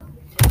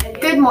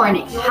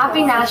morning.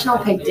 Happy National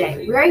Pig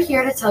Day. We are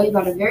here to tell you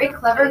about a very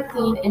clever,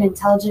 clean, and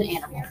intelligent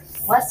animal.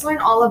 Let's learn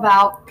all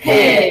about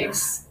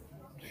pigs.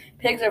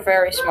 Pigs are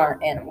very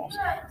smart animals.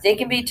 They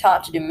can be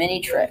taught to do many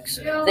tricks.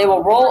 They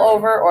will roll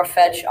over or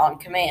fetch on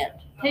command.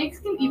 Pigs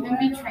can even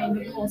be trained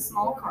to pull a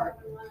small cart.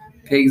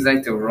 Pigs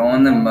like to roll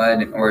in the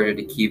mud in order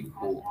to keep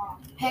cool.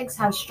 Pigs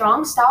have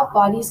strong, stout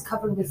bodies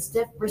covered with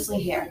stiff,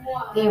 bristly hair.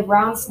 They have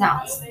round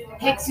snouts.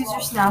 Pigs use their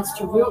snouts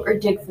to root or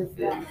dig for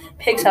food.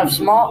 Pigs have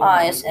small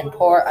eyes and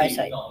poor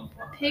eyesight.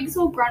 Pigs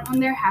will grunt when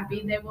they're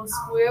happy. They will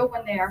squeal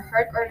when they are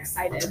hurt or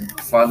excited.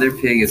 Father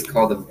pig is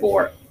called a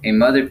boar. A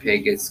mother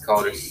pig is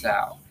called a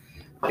sow.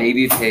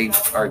 Baby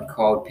pigs are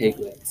called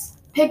piglets.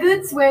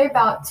 Piglets weigh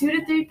about 2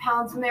 to 3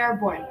 pounds when they are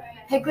born.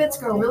 Piglets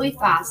grow really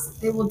fast.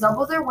 They will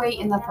double their weight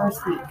in the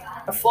first week.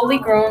 A fully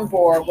grown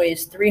boar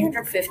weighs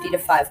 350 to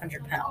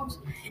 500 pounds.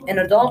 An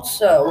adult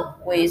sow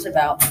weighs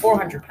about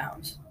 400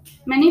 pounds.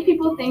 Many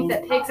people think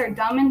that pigs are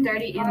dumb and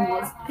dirty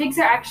animals. Pigs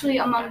are actually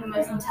among the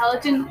most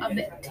intelligent of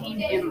the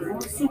tame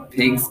animals.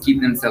 Pigs keep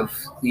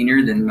themselves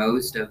cleaner than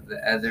most of the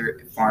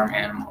other farm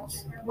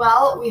animals.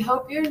 Well, we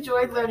hope you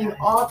enjoyed learning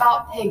all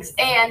about pigs,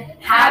 and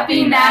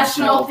Happy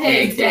National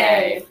Pig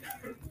Day!